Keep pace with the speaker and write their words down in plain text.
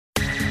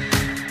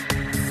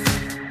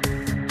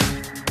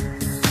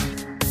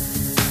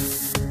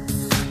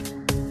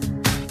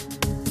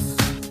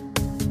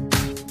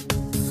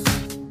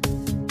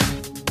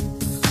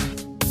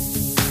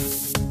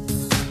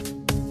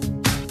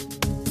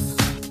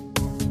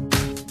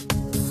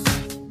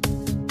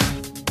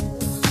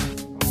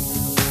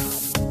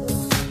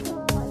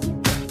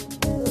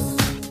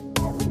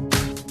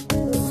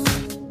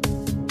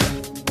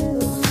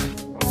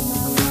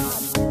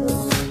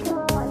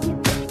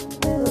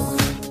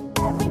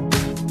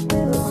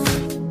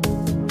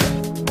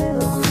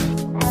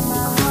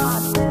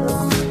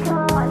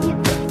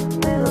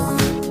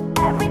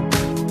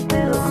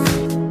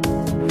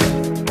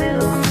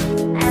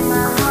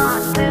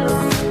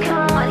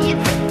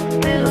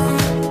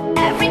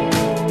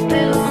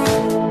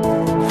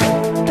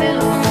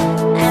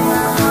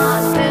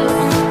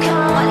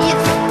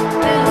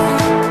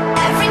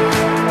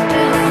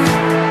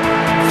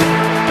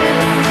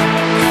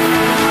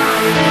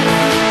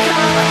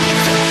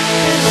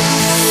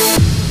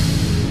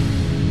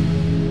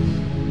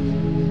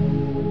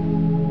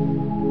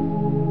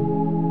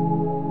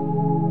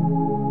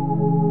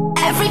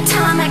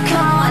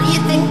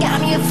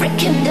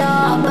freaking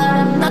door, but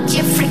I'm not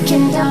your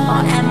freaking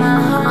door, and my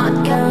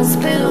heart goes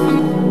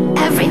boom.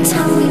 Every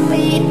time we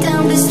meet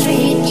down the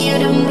street, you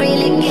don't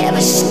really give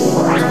a shit,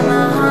 and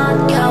my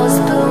heart goes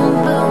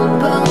boom, boom,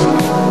 boom.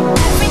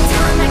 Every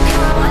time I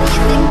call,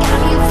 you think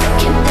I'm your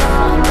freaking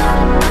door, but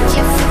I'm not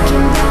your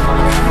freaking door,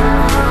 and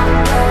my heart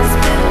goes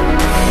boom.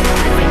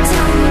 Every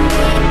time we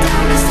meet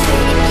down the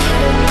street, you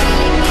don't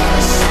really give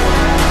a shit,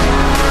 and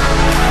my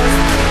heart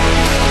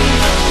goes boom.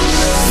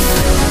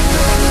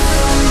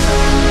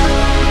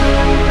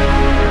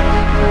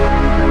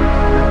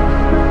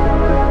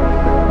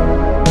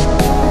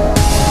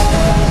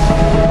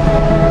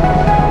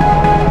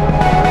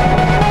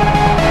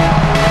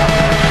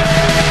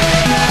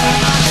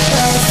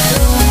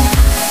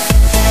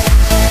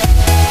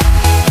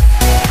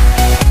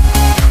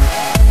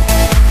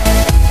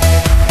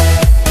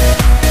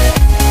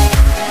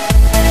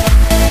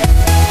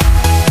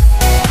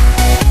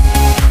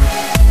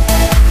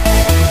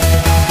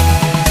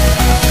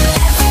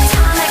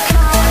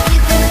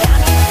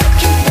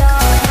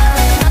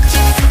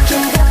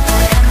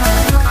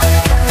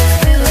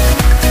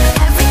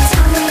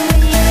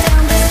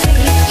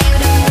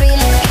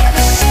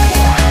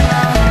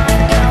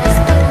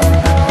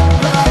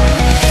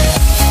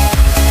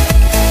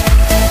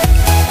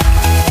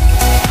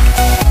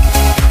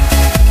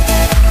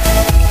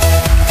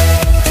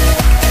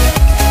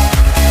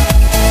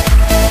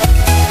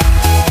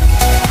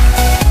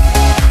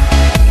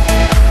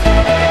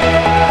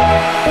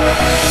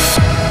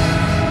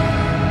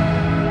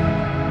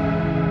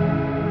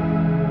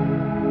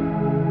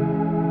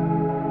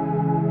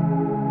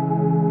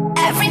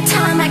 Every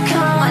time I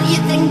call, you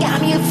think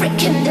I'm your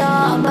freaking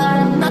door, but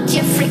I'm not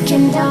your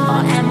freaking door,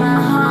 and my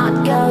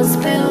heart goes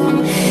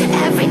boom.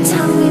 Every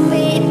time we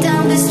meet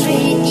down the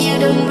street, you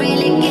don't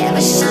really give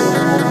a shit,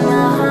 and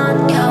my heart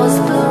goes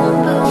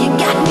boom, boom. You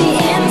got me